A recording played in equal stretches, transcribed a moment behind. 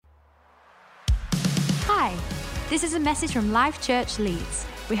Hi, this is a message from Life Church Leeds.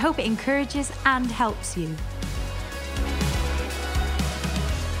 We hope it encourages and helps you.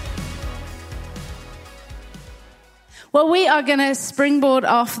 Well, we are going to springboard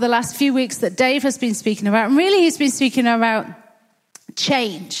off the last few weeks that Dave has been speaking about. And really, he's been speaking about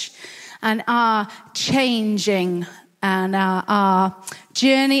change and our changing and our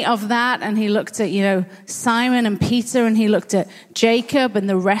journey of that. And he looked at, Simon and Peter, and he looked at Jacob and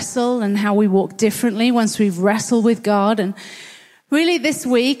the wrestle and how we walk differently once we've wrestled with God. And really this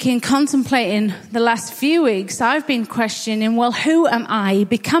week, in contemplating the last few weeks, I've been questioning, well, who am I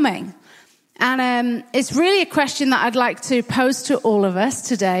becoming? And it's really a question that I'd like to pose to all of us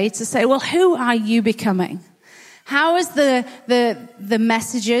today, to say, well, who are you becoming? How is the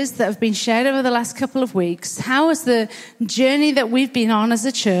messages that have been shared over the last couple of weeks, how is the journey that we've been on as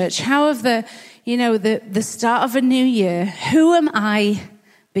a church, how have the start of a new year, who am I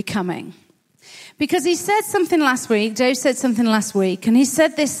becoming? Because he said something last week, Dave said something last week, and he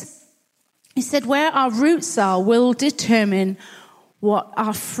said this, he said, where our roots are will determine what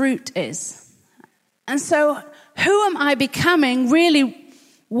our fruit is. And so, who am I becoming? Really,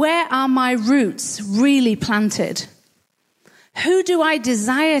 where are my roots really planted? Who do I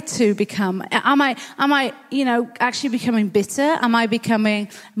desire to become? Am I, actually becoming bitter? Am I becoming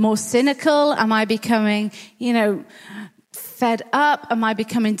more cynical? Am I becoming, fed up? Am I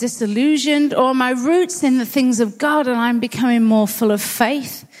becoming disillusioned? Or are my roots in the things of God and I'm becoming more full of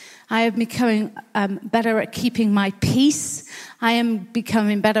faith? I am becoming better at keeping my peace. I am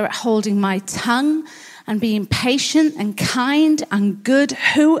becoming better at holding my tongue and being patient and kind and good.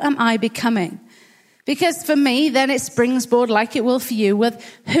 Who am I becoming? Because for me, then it springboard like it will for you with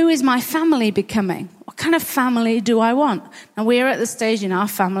who is my family becoming? What kind of family do I want? Now, we're at the stage in our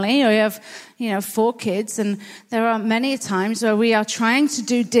family, we have, 4 kids, and there are many times where we are trying to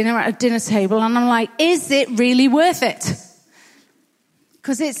do dinner at a dinner table, and I'm like, is it really worth it?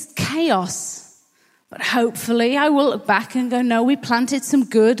 Because it's chaos. But hopefully I will look back and go, no, we planted some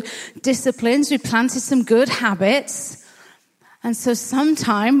good disciplines. We planted some good habits. And so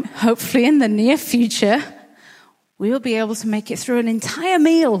sometime, hopefully in the near future, we will be able to make it through an entire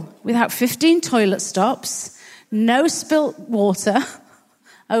meal without 15 toilet stops, no spilt water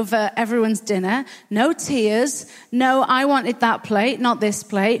over everyone's dinner, no tears, no, I wanted that plate, not this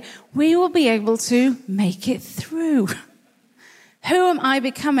plate. We will be able to make it through. Who am I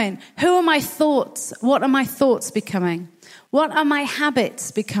becoming? Who are my thoughts? What are my thoughts becoming? What are my habits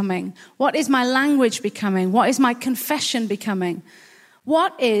becoming? What is my language becoming? What is my confession becoming?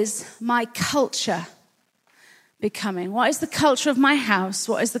 What is my culture becoming? What is the culture of my house?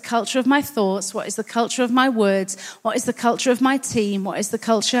 What is the culture of my thoughts? What is the culture of my words? What is the culture of my team? What is the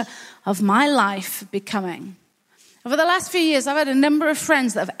culture of my life becoming? Over the last few years, I've had a number of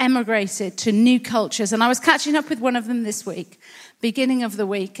friends that have emigrated to new cultures, and I was catching up with one of them this week, beginning of the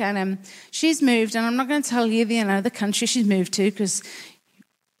week, and she's moved, and I'm not going to tell you the country she's moved to, because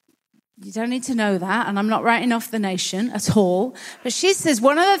you don't need to know that, and I'm not writing off the nation at all, but she says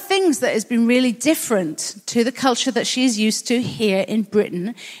one of the things that has been really different to the culture that she's used to here in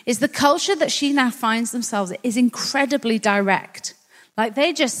Britain is the culture that she now finds themselves is incredibly direct. Like,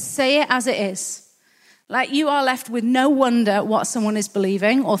 they just say it as it is. Like, you are left with no wonder what someone is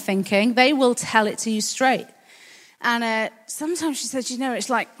believing or thinking. They will tell it to you straight. And sometimes she says, it's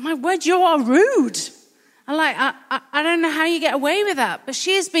like, my word, you are rude. I'm like, I don't know how you get away with that. But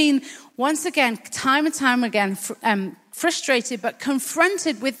she has been, once again, time and time again, frustrated but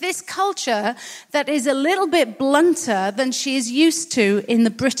confronted with this culture that is a little bit blunter than she is used to in the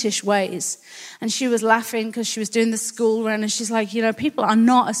British ways. And she was laughing because she was doing the school run, and she's like, people are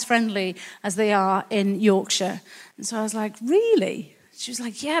not as friendly as they are in Yorkshire. And so I was like, really? She was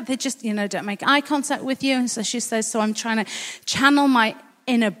like, yeah, they just, don't make eye contact with you. And so she says, so I'm trying to channel my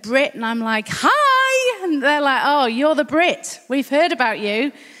inner Brit, and I'm like, hi! And they're like, oh, you're the Brit. We've heard about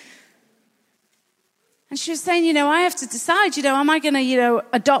you. And she was saying, I have to decide, am I going to,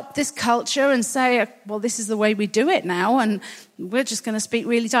 adopt this culture and say, well, this is the way we do it now, and we're just going to speak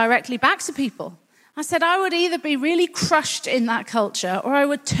really directly back to people. I said, I would either be really crushed in that culture or I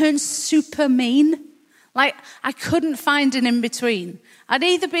would turn super mean. Like, I couldn't find an in-between. I'd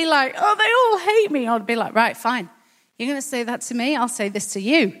either be like, oh, they all hate me, or I'd be like, right, fine. You're going to say that to me, I'll say this to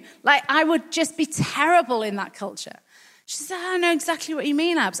you. Like, I would just be terrible in that culture. She said, I don't know exactly what you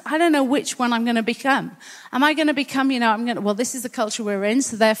mean, Abs. I don't know which one I'm going to become. Am I going to become, well, this is the culture we're in,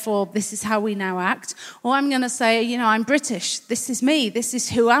 so therefore this is how we now act. Or I'm going to say, I'm British. This is me. This is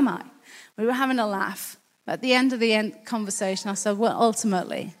who am I? We were having a laugh. But at the end of the conversation, I said, well,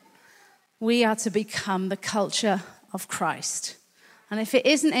 ultimately, we are to become the culture of Christ. And if it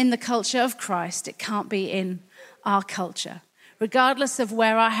isn't in the culture of Christ, it can't be in our culture. Regardless of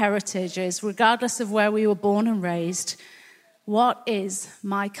where our heritage is, regardless of where we were born and raised, what is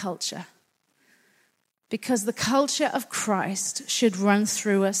my culture? Because the culture of Christ should run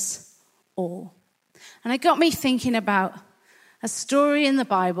through us all. And it got me thinking about a story in the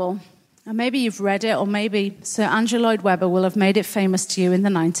Bible, and maybe you've read it, or maybe Sir Andrew Lloyd Webber will have made it famous to you in the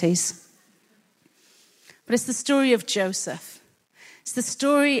 90s. But it's the story of Joseph. It's the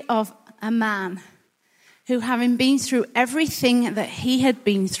story of a man who, having been through everything that he had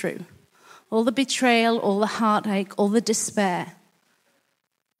been through, all the betrayal, all the heartache, all the despair,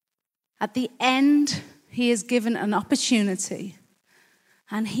 at the end, he is given an opportunity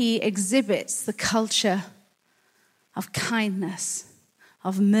and he exhibits the culture of kindness,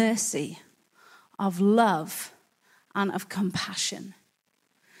 of mercy, of love, and of compassion.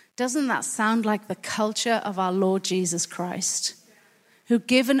 Doesn't that sound like the culture of our Lord Jesus Christ, who,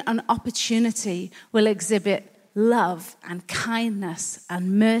 given an opportunity, will exhibit love and kindness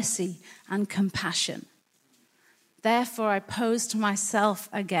and mercy and compassion? Therefore, I pose to myself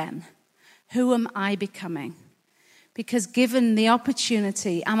again, who am I becoming? Because given the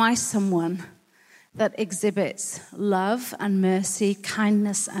opportunity, am I someone that exhibits love and mercy,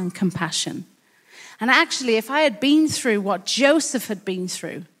 kindness and compassion? And actually, if I had been through what Joseph had been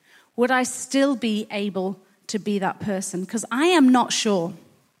through, would I still be able to be that person? Because I am not sure.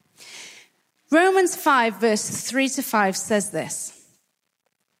 Romans 5, verse 3-5 says this.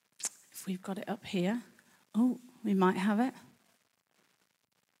 If we've got it up here. Oh, we might have it.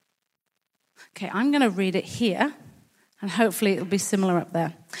 Okay, I'm going to read it here, and hopefully it'll be similar up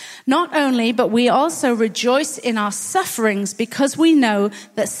there. Not only, but we also rejoice in our sufferings, because we know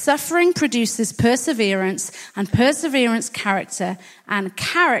that suffering produces perseverance, and perseverance character, and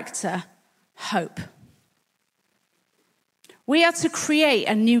character hope. We are to create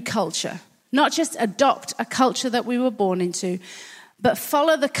a new culture, not just adopt a culture that we were born into, but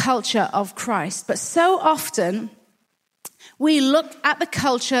follow the culture of Christ. But so often, we look at the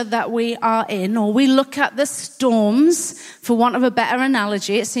culture that we are in, or we look at the storms, for want of a better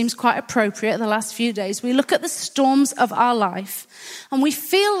analogy. It seems quite appropriate the last few days. We look at the storms of our life, and we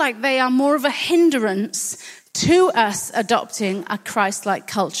feel like they are more of a hindrance to us adopting a Christ-like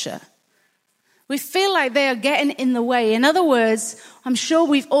culture. We feel like they are getting in the way. In other words, I'm sure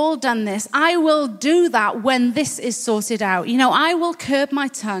we've all done this. I will do that when this is sorted out. I will curb my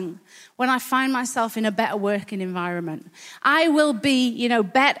tongue when I find myself in a better working environment. I will be,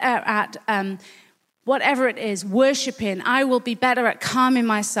 better at whatever it is, worshiping. I will be better at calming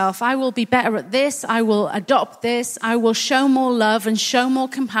myself. I will be better at this. I will adopt this. I will show more love and show more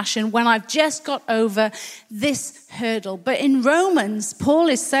compassion when I've just got over this hurdle. But in Romans, Paul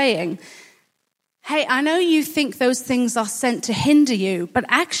is saying, hey, I know you think those things are sent to hinder you, but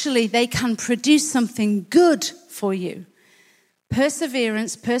actually they can produce something good for you.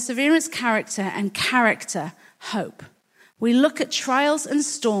 Perseverance, character, and character, hope. We look at trials and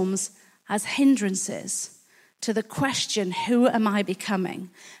storms as hindrances to the question, who am I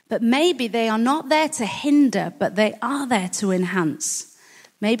becoming? But maybe they are not there to hinder, but they are there to enhance.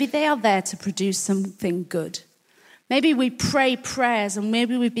 Maybe they are there to produce something good. Maybe we pray prayers, and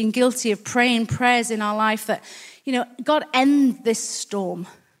maybe we've been guilty of praying prayers in our life that, God, end this storm.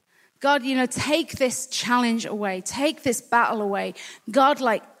 God, take this challenge away. Take this battle away. God,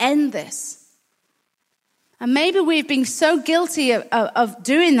 end this. And maybe we've been so guilty of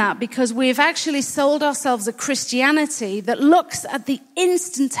doing that because we've actually sold ourselves a Christianity that looks at the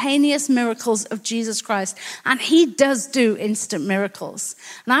instantaneous miracles of Jesus Christ. And he does do instant miracles.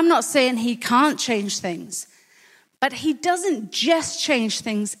 And I'm not saying he can't change things. But he doesn't just change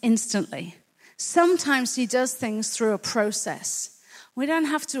things instantly. Sometimes he does things through a process. We don't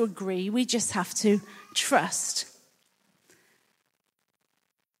have to agree. We just have to trust.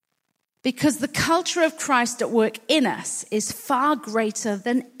 Because the culture of Christ at work in us is far greater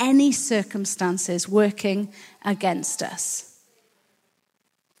than any circumstances working against us.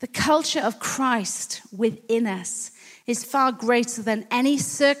 The culture of Christ within us is far greater than any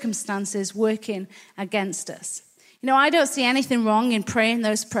circumstances working against us. I don't see anything wrong in praying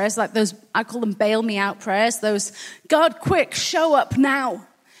those prayers, like those, I call them bail me out prayers, those, God, quick, show up now.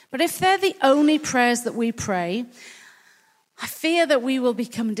 But if they're the only prayers that we pray, I fear that we will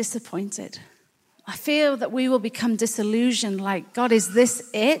become disappointed. I fear that we will become disillusioned, like, God, is this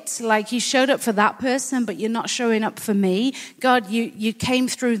it? Like, you showed up for that person, but you're not showing up for me. God, you came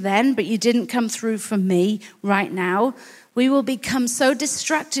through then, but you didn't come through for me right now. We will become so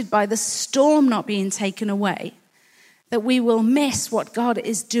distracted by the storm not being taken away that we will miss what God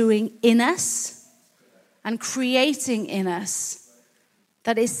is doing in us and creating in us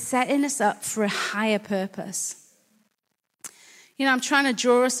that is setting us up for a higher purpose. You know, I'm trying to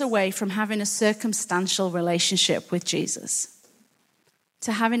draw us away from having a circumstantial relationship with Jesus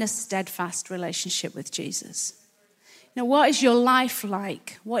to having a steadfast relationship with Jesus. You know, what is your life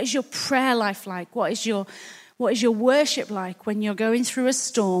like? What is your prayer life like? What is your worship like when you're going through a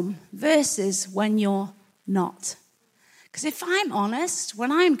storm versus when you're not? Because if I'm honest,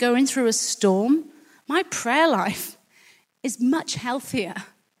 when I'm going through a storm, my prayer life is much healthier.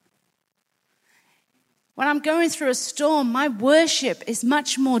 When I'm going through a storm, my worship is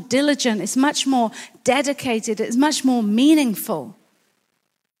much more diligent, it's much more dedicated, it's much more meaningful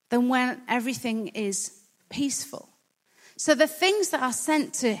than when everything is peaceful. So the things that are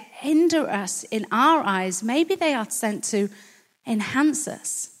sent to hinder us in our eyes, maybe they are sent to enhance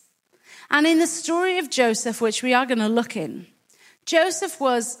us. And in the story of Joseph, which we are going to look in, Joseph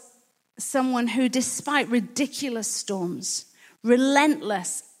was someone who, despite ridiculous storms,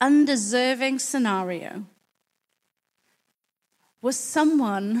 relentless, undeserving scenario, was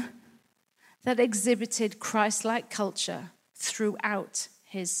someone that exhibited Christ-like culture throughout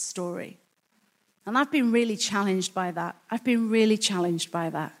his story. And I've been really challenged by that.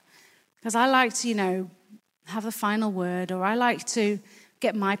 Because I like to, have the final word, or I like to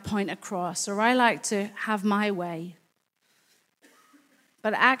get my point across, or I like to have my way.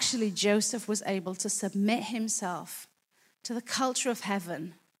 But actually, Joseph was able to submit himself to the culture of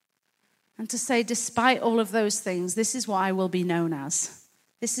heaven and to say, despite all of those things, this is what I will be known as.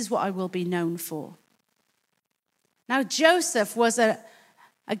 This is what I will be known for. Now, Joseph was a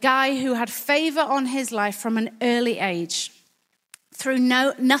guy who had favor on his life from an early age. Through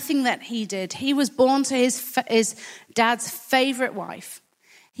nothing that he did. He was born to his dad's favorite wife.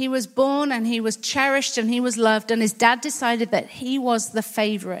 He was born and he was cherished and he was loved, and his dad decided that he was the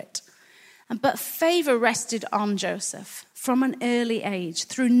favorite. But favor rested on Joseph from an early age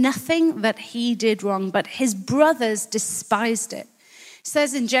through nothing that he did wrong, but his brothers despised it. It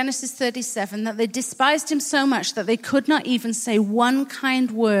says in Genesis 37 that they despised him so much that they could not even say one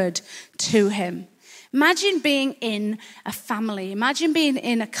kind word to him. Imagine being in a family, imagine being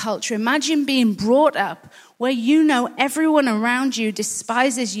in a culture, imagine being brought up where everyone around you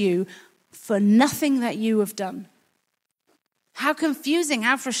despises you for nothing that you have done. How confusing,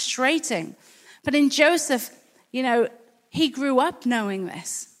 how frustrating. But in Joseph, he grew up knowing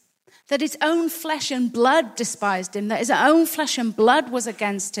this, that his own flesh and blood despised him, that his own flesh and blood was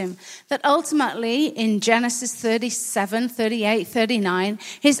against him, that ultimately in Genesis 37, 38, 39,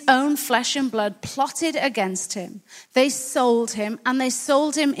 his own flesh and blood plotted against him. They sold him, and they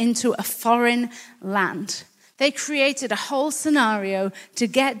sold him into a foreign land. They created a whole scenario to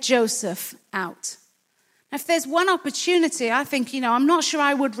get Joseph out. If there's one opportunity, I think, I'm not sure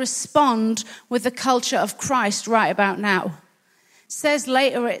I would respond with the culture of Christ right about now. It says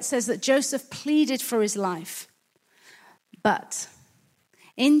that Joseph pleaded for his life. But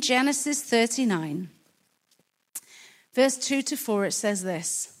in Genesis 39, verse 2-4, it says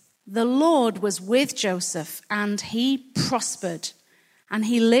this: the Lord was with Joseph, and he prospered. And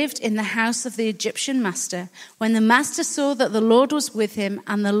he lived in the house of the Egyptian master. When the master saw that the Lord was with him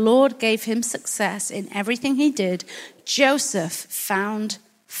and the Lord gave him success in everything he did, Joseph found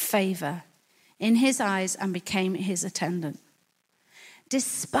favor in his eyes and became his attendant.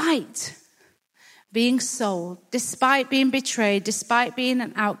 Despite being sold, despite being betrayed, despite being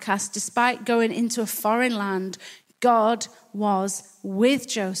an outcast, despite going into a foreign land, God was with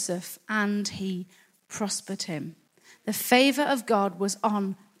Joseph and he prospered him. The favor of God was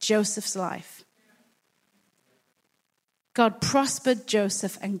on Joseph's life. God prospered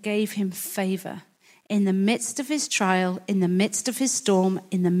Joseph and gave him favor in the midst of his trial, in the midst of his storm,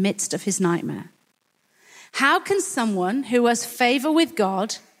 in the midst of his nightmare. How can someone who has favor with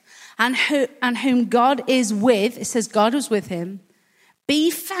God and whom God is with, it says God was with him, be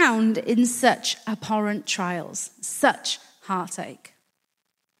found in such abhorrent trials, such heartache?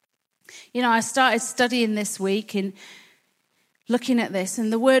 I started studying this week in looking at this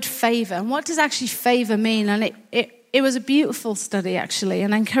and the word favor. And what does actually favor mean? And it was a beautiful study, actually.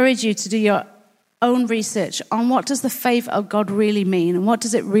 And I encourage you to do your own research on what does the favor of God really mean and what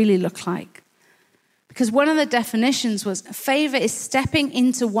does it really look like. Because one of the definitions was favor is stepping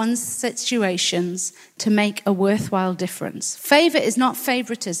into one's situations to make a worthwhile difference. Favor is not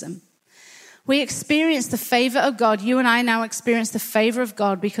favoritism. We experience the favor of God. You and I now experience the favor of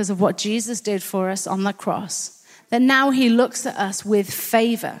God because of what Jesus did for us on the cross. That now he looks at us with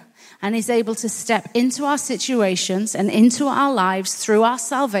favor and is able to step into our situations and into our lives through our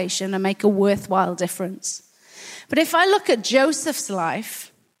salvation and make a worthwhile difference. But if I look at Joseph's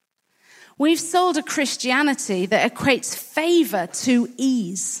life, We've sold a Christianity that equates favor to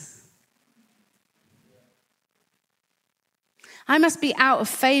ease. I must be out of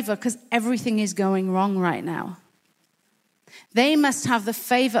favor because everything is going wrong right now. They must have the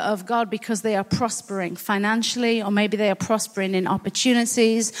favor of God because they are prospering financially, or maybe they are prospering in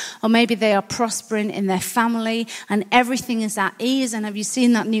opportunities, or maybe they are prospering in their family, and everything is at ease. And have you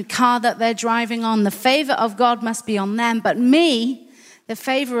seen that new car that they're driving on? The favor of God must be on them. But me, the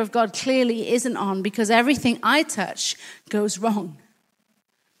favor of God clearly isn't on, because everything I touch goes wrong.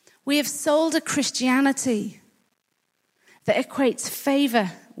 We have sold a Christianity that equates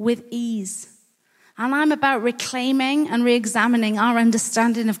favor with ease. And I'm about reclaiming and re-examining our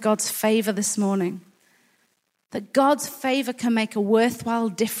understanding of God's favor this morning. That God's favor can make a worthwhile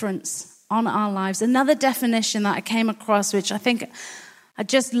difference on our lives. Another definition that I came across, which I think I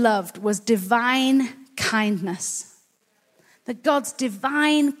just loved, was divine kindness. That God's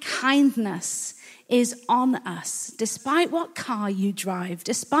divine kindness is on us, despite what car you drive,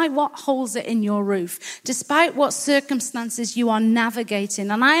 despite what holes are in your roof, despite what circumstances you are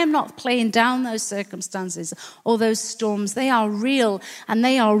navigating. And I am not playing down those circumstances or those storms. They are real and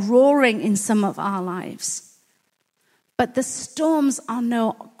they are roaring in some of our lives. But the storms are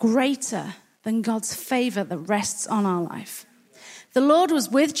no greater than God's favor that rests on our life. The Lord was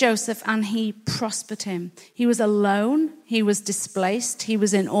with Joseph and he prospered him. He was alone. He was displaced. He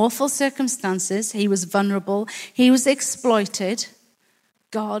was in awful circumstances. He was vulnerable. He was exploited.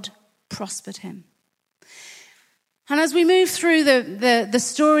 God prospered him. And as we move through the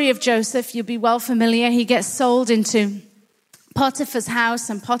story of Joseph, you'll be well familiar. He gets sold into Potiphar's house,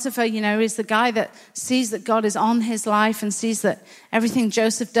 and Potiphar, is the guy that sees that God is on his life and sees that everything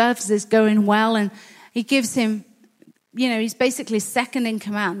Joseph does is going well, and he gives him, he's basically second in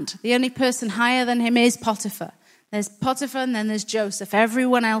command. The only person higher than him is Potiphar. There's Potiphar and then there's Joseph.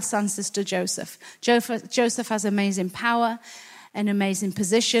 Everyone else answers to Joseph. Joseph has amazing power, an amazing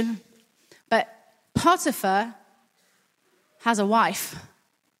position. But Potiphar has a wife.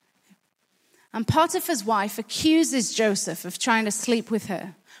 And Potiphar's wife accuses Joseph of trying to sleep with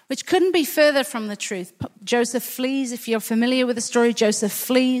her, which couldn't be further from the truth. Joseph flees. If you're familiar with the story, Joseph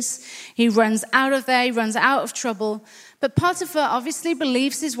flees. He runs out of there. He runs out of trouble. But Potiphar obviously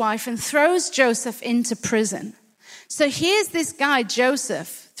believes his wife and throws Joseph into prison. So here's this guy,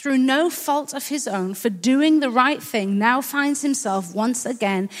 Joseph, through no fault of his own, for doing the right thing, now finds himself once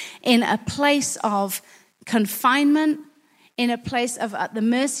again in a place of confinement, in a place of at the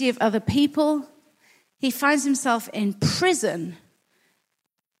mercy of other people. He finds himself in prison.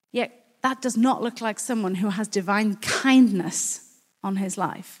 Yet that does not look like someone who has divine kindness on his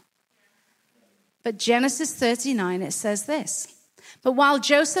life. But Genesis 39, it says this: "But while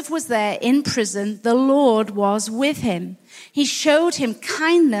Joseph was there in prison, the Lord was with him. He showed him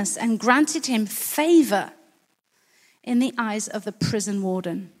kindness and granted him favor in the eyes of the prison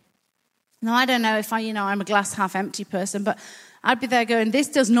warden." Now, I don't know if I'm a glass half empty person, but I'd be there going, this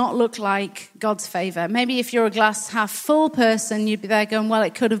does not look like God's favor. Maybe if you're a glass half full person, you'd be there going, well,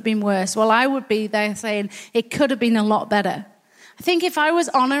 it could have been worse. Well, I would be there saying it could have been a lot better. I think if I was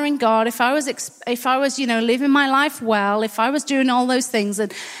honoring God, if I was living my life well, if I was doing all those things,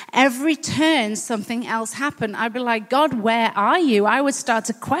 and every turn something else happened, I'd be like, God, where are you? I would start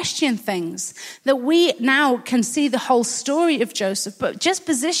to question things. That we now can see the whole story of Joseph, but just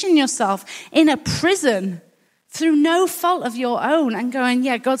position yourself in a prison through no fault of your own and going,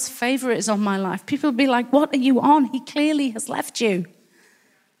 yeah, God's favor is on my life. People will be like, what are you on? He clearly has left you.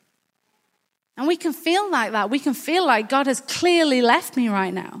 And we can feel like that. We can feel like God has clearly left me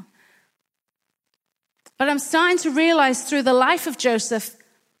right now. But I'm starting to realize through the life of Joseph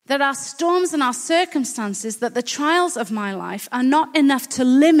that our storms and our circumstances, that the trials of my life are not enough to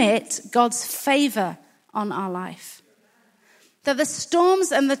limit God's favor on our life. That the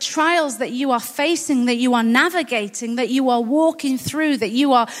storms and the trials that you are facing, that you are navigating, that you are walking through, that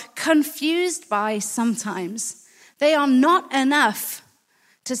you are confused by sometimes, they are not enough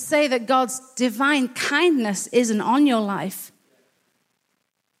to say that God's divine kindness isn't on your life.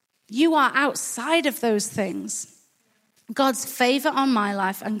 You are outside of those things. God's favor on my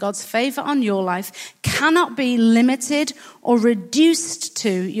life and God's favor on your life cannot be limited or reduced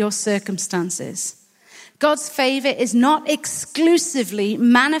to your circumstances. God's favor is not exclusively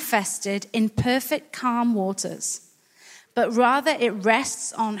manifested in perfect calm waters, but rather it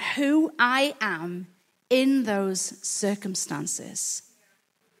rests on who I am in those circumstances.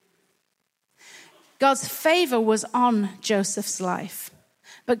 God's favor was on Joseph's life,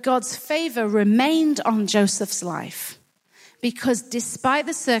 but God's favor remained on Joseph's life because despite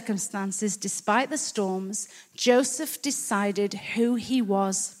the circumstances, despite the storms, Joseph decided who he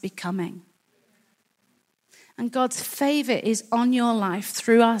was becoming. And God's favor is on your life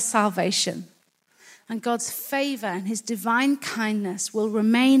through our salvation. And God's favor and his divine kindness will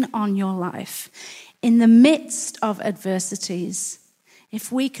remain on your life in the midst of adversities.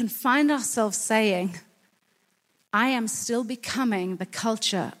 If we can find ourselves saying, I am still becoming the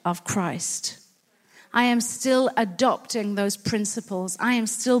culture of Christ. I am still adopting those principles. I am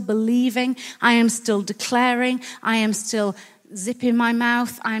still believing. I am still declaring. I am still zipping my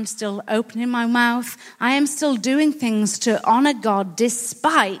mouth. I am still opening my mouth. I am still doing things to honor God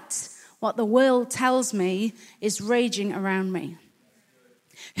despite what the world tells me is raging around me.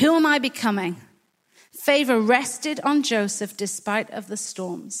 Who am I becoming? Favor rested on Joseph despite of the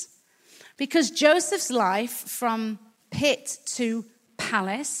storms. Because Joseph's life from pit to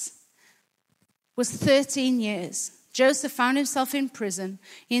palace was 13 years. Joseph found himself in prison.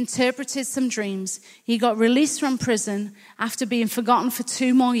 He interpreted some dreams. He got released from prison after being forgotten for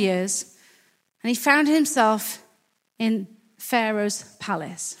 2 more years. And he found himself in Pharaoh's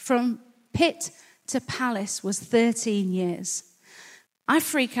palace. From pit to palace was 13 years. I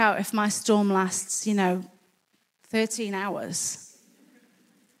freak out if my storm lasts, 13 hours.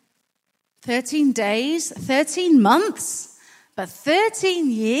 13 days, 13 months, but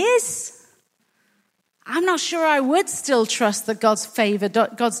 13 years? I'm not sure I would still trust that God's favor,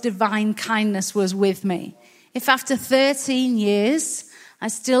 God's divine kindness was with me. If after 13 years, I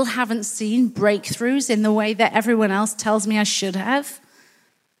still haven't seen breakthroughs in the way that everyone else tells me I should have,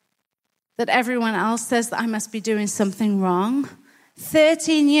 that everyone else says that I must be doing something wrong.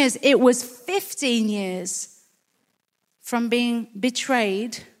 13 years, it was 15 years from being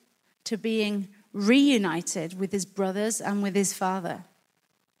betrayed to being reunited with his brothers and with his father.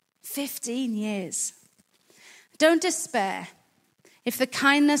 15 years. Don't despair if the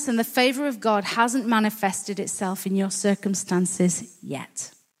kindness and the favor of God hasn't manifested itself in your circumstances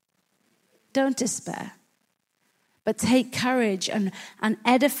yet. Don't despair. But take courage and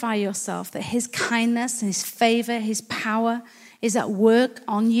edify yourself that his kindness and his favor, his power is at work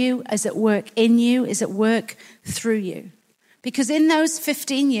on you, is at work in you, is at work through you. Because in those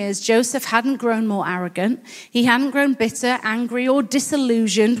 15 years, Joseph hadn't grown more arrogant. He hadn't grown bitter, angry, or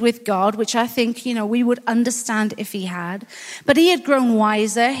disillusioned with God, which I think, we would understand if he had. But he had grown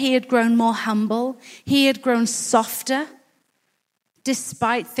wiser. He had grown more humble. He had grown softer,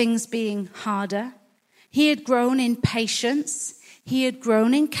 despite things being harder. He had grown in patience. He had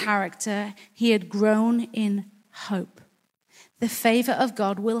grown in character. He had grown in hope. The favor of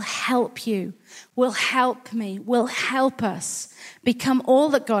God will help you, will help me, will help us become all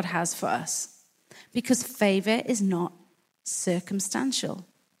that God has for us. Because favor is not circumstantial.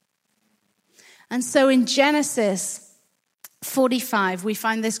 And so in Genesis 45, we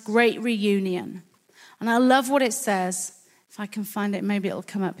find this great reunion. And I love what it says. If I can find it, maybe it'll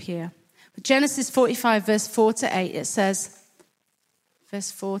come up here. But Genesis 45, verse 4 to 8, it says,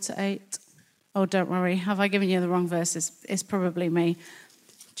 verse 4 to 8. Oh, don't worry. Have I given you the wrong verses? It's probably me.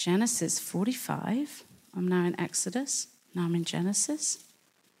 Genesis 45. I'm now in Exodus. Now I'm in Genesis.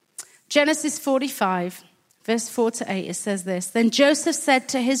 Genesis 45, verse 4 to 8, it says this. Then Joseph said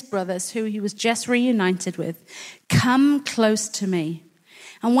to his brothers, who he was just reunited with, "Come close to me."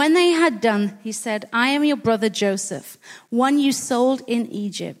 And when they had done, he said, "I am your brother Joseph, one you sold in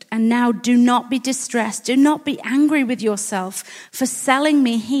Egypt. And now do not be distressed. Do not be angry with yourself for selling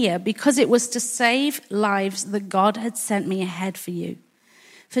me here, because it was to save lives that God had sent me ahead for you.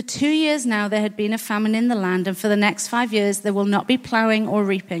 For 2 years now there had been a famine in the land, and for the next 5 years there will not be plowing or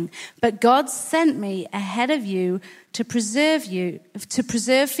reaping. But God sent me ahead of you to preserve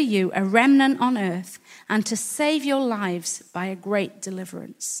for you a remnant on earth, and to save your lives by a great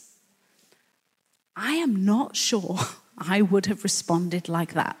deliverance." I am not sure I would have responded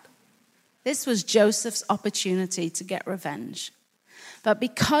like that. This was Joseph's opportunity to get revenge. But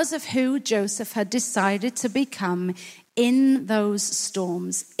because of who Joseph had decided to become in those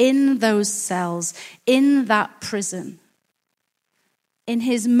storms, in those cells, in that prison, in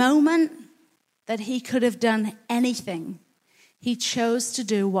his moment that he could have done anything, he chose to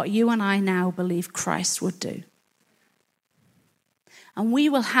do what you and I now believe Christ would do. And we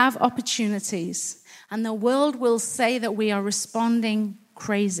will have opportunities, and the world will say that we are responding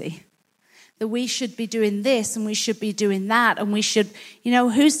crazy, that we should be doing this and we should be doing that, and we should,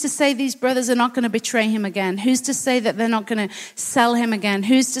 who's to say these brothers are not going to betray him again? Who's to say that they're not going to sell him again?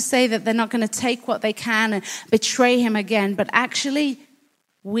 Who's to say that they're not going to take what they can and betray him again? But actually,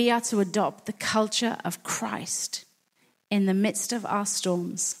 we are to adopt the culture of Christ in the midst of our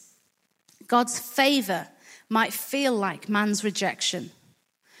storms. God's favor might feel like man's rejection,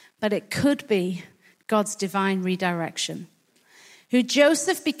 but it could be God's divine redirection. who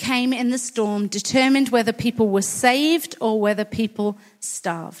Joseph became in the storm, determined whether people were saved or whether people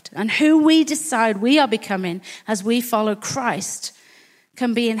starved. And who we decide we are becoming as we follow Christ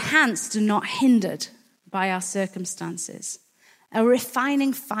can be enhanced and not hindered by our circumstances. A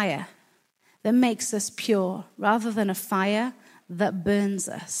refining fire that makes us pure rather than a fire that burns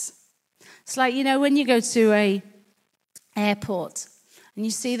us. It's like, when you go to a airport and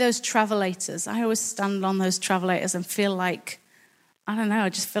you see those travelators. I always stand on those travelators and feel like, I don't know, I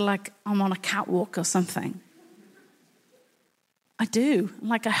just feel like I'm on a catwalk or something. I do.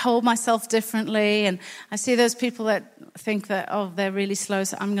 Like I hold myself differently, and I see those people that think that, they're really slow,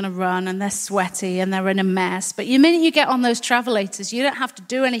 so I'm going to run, and they're sweaty and they're in a mess. But the minute you get on those travelators, you don't have to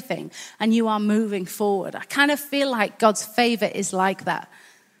do anything, and you are moving forward. I kind of feel like God's favor is like that.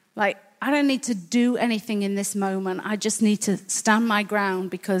 Like, I don't need to do anything in this moment. I just need to stand my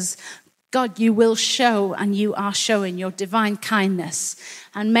ground because God, you will show, and you are showing your divine kindness.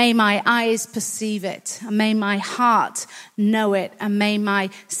 And may my eyes perceive it, and may my heart know it, and may my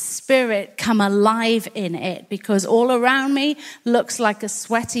spirit come alive in it, because all around me looks like a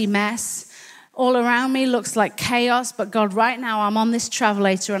sweaty mess. All around me looks like chaos, but God, right now I'm on this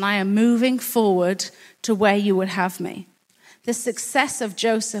travelator and I am moving forward to where you would have me. The success of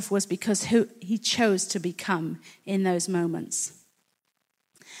Joseph was because who he chose to become in those moments.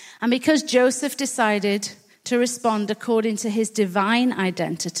 And because Joseph decided to respond according to his divine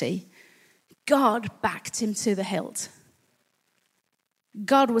identity, God backed him to the hilt.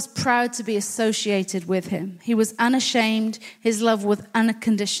 God was proud to be associated with him. He was unashamed. His love was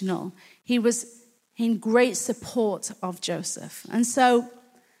unconditional. He was in great support of Joseph. And so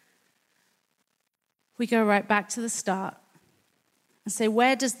we go right back to the start and say,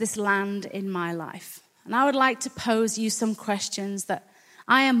 where does this land in my life? And I would like to pose you some questions that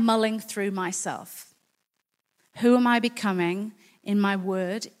I am mulling through myself. Who am I becoming in my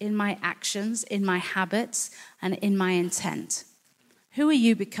word, in my actions, in my habits, and in my intent? Who are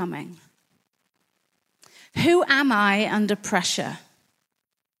you becoming? Who am I under pressure?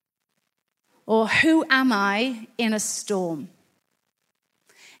 Or who am I in a storm?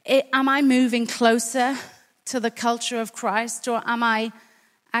 Am I moving closer to the culture of Christ, or am I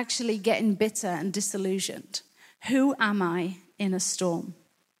actually getting bitter and disillusioned? Who am I in a storm?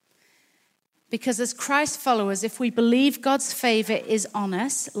 Because as Christ followers, if we believe God's favor is on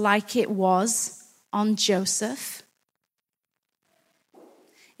us, like it was on Joseph,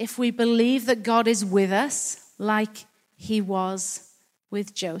 if we believe that God is with us, like he was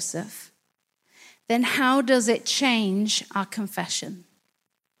with Joseph, then how does it change our confession?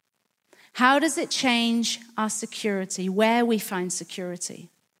 How does it change our security, where we find security?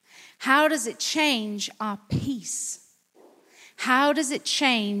 How does it change our peace? How does it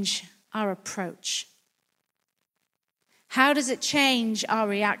change our approach? How does it change our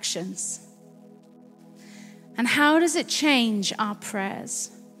reactions? And how does it change our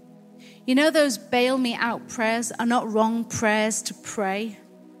prayers? You know, those bail me out prayers are not wrong prayers to pray.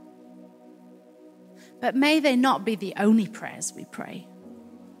 But may they not be the only prayers we pray.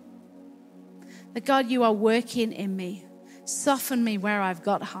 That God, you are working in me. Soften me where I've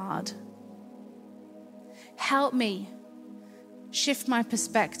got hard. Help me shift my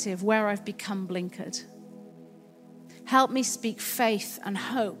perspective where I've become blinkered. Help me speak faith and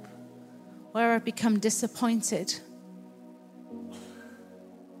hope where I've become disappointed.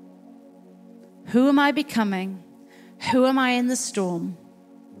 Who am I becoming? Who am I in the storm?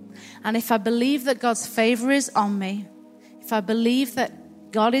 And if I believe that God's favor is on me, if I believe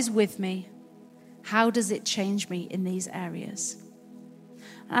that God is with me, how does it change me in these areas?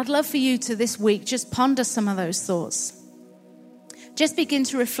 And I'd love for you to this week just ponder some of those thoughts. Just begin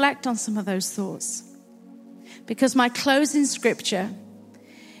to reflect on some of those thoughts. Because my closing scripture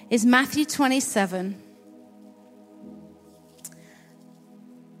is Matthew 7.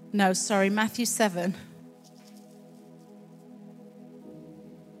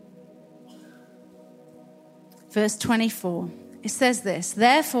 Verse 24. It says this,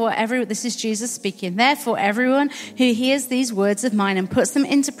 this is Jesus speaking, therefore everyone who hears these words of mine and puts them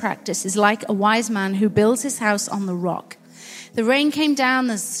into practice is like a wise man who builds his house on the rock. The rain came down,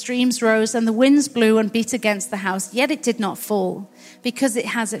 the streams rose, and the winds blew and beat against the house, yet it did not fall, because it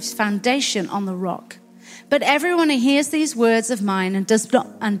has its foundation on the rock. But everyone who hears these words of mine and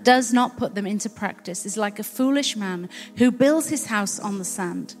does not put them into practice is like a foolish man who builds his house on the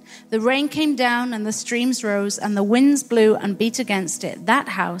sand. The rain came down and the streams rose and the winds blew and beat against it, that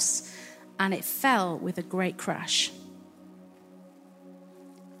house, and it fell with a great crash.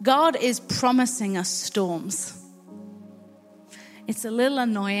 God is promising us storms. It's a little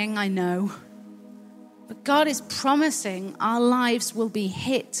annoying, I know, But God is promising our lives will be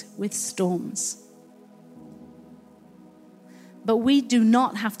hit with storms. But we do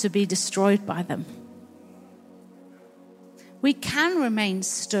not have to be destroyed by them. We can remain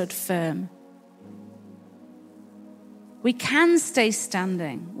stood firm. We can stay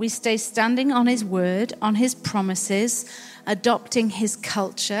standing. We stay standing on his word, on his promises, adopting his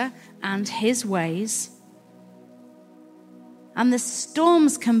culture and his ways. And the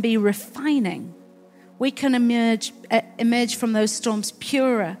storms can be refining. We can emerge from those storms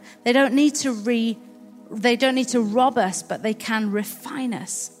purer. They don't need to rob us, but they can refine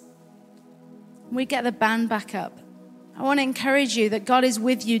us. We get the band back up. I want to encourage you that God is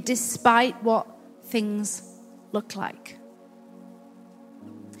with you despite what things look like.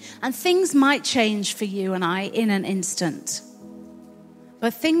 And things might change for you and I in an instant.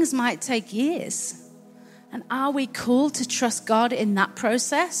 But things might take years. And are we called to trust God in that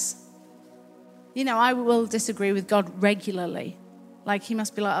process? You know, I will disagree with God regularly. Like he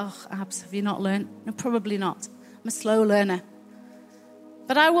must be like, oh, Abs, have you not learned? No, probably not. I'm a slow learner.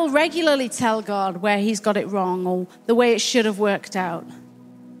 But I will regularly tell God where he's got it wrong or the way it should have worked out.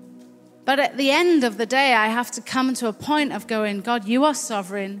 But at the end of the day, I have to come to a point of going, God, you are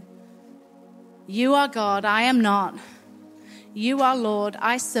sovereign. You are God. I am not. You are Lord.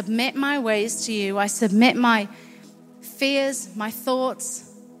 I submit my ways to you. I submit my fears, my thoughts,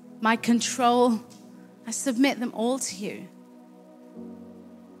 my control. I submit them all to you.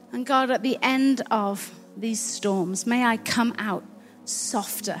 And God, at the end of these storms, may I come out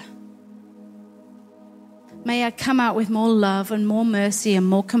softer. May I come out with more love and more mercy and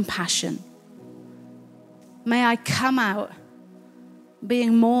more compassion. May I come out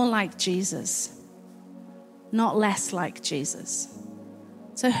being more like Jesus, not less like Jesus.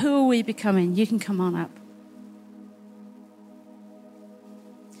 So who are we becoming? You can come on up.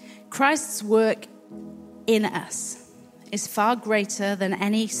 Christ's work in us is far greater than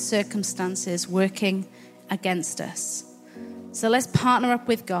any circumstances working against us. So let's partner up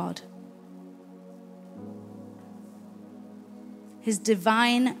with God. His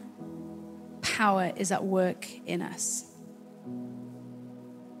divine power is at work in us.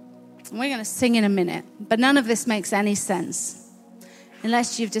 And we're going to sing in a minute, but none of this makes any sense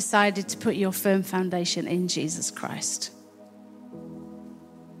unless you've decided to put your firm foundation in Jesus Christ.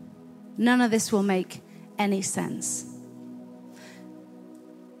 None of this will make any sense.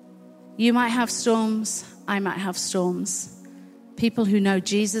 You might have storms, I might have storms. People who know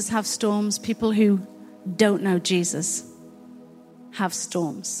Jesus have storms. People who don't know Jesus have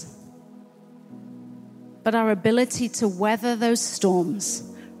storms. But our ability to weather those storms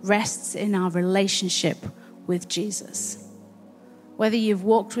rests in our relationship with Jesus. Whether you've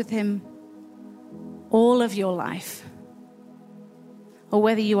walked with him all of your life, or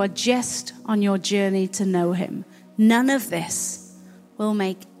whether you are just on your journey to know him, none of this will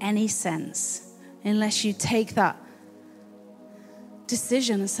make any sense unless you take that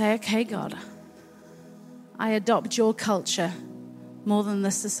decision and say, okay, God, I adopt your culture more than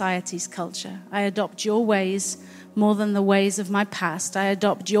the society's culture. I adopt your ways more than the ways of my past. I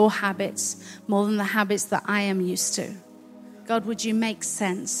adopt your habits more than the habits that I am used to. God, would you make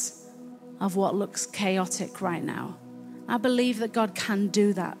sense of what looks chaotic right now? I believe that God can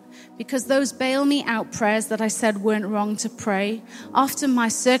do that, because those bail me out prayers that I said weren't wrong to pray, often my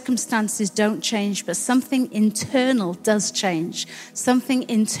circumstances don't change, but something internal does change. Something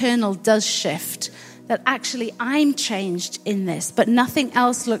internal does shift. That actually I'm changed in this, but nothing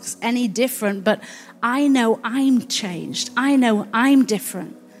else looks any different. But I know I'm changed. I know I'm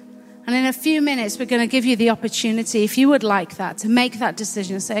different. And in a few minutes, we're going to give you the opportunity, if you would like that, to make that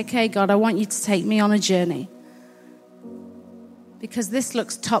decision and say, okay, God, I want you to take me on a journey. Because this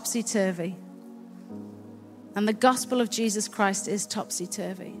looks topsy-turvy. And the gospel of Jesus Christ is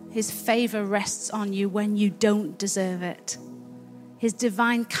topsy-turvy. His favor rests on you when you don't deserve it. His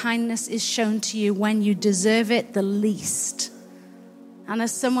divine kindness is shown to you when you deserve it the least. And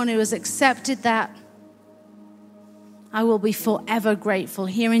as someone who has accepted that, I will be forever grateful.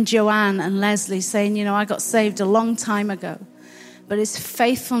 Hearing Joanne and Leslie saying, you know, I got saved a long time ago, but his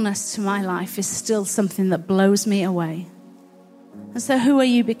faithfulness to my life is still something that blows me away. And so who are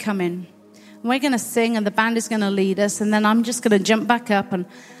you becoming? We're going to sing and the band is going to lead us, and then I'm just going to jump back up and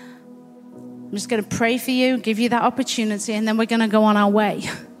I'm just going to pray for you, give you that opportunity, and then we're going to go on our way.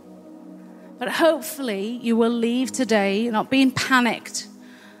 But hopefully you will leave today not being panicked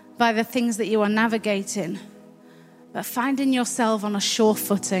by the things that you are navigating, but finding yourself on a sure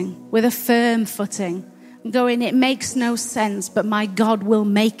footing, with a firm footing, going, it makes no sense, but my God will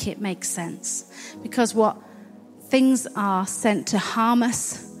make it make sense. Because what things are sent to harm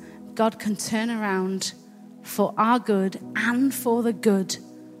us, God can turn around for our good and for the good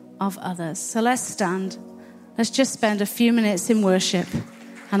of others. So let's stand. Let's just spend a few minutes in worship,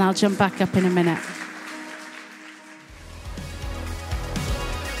 and I'll jump back up in a minute.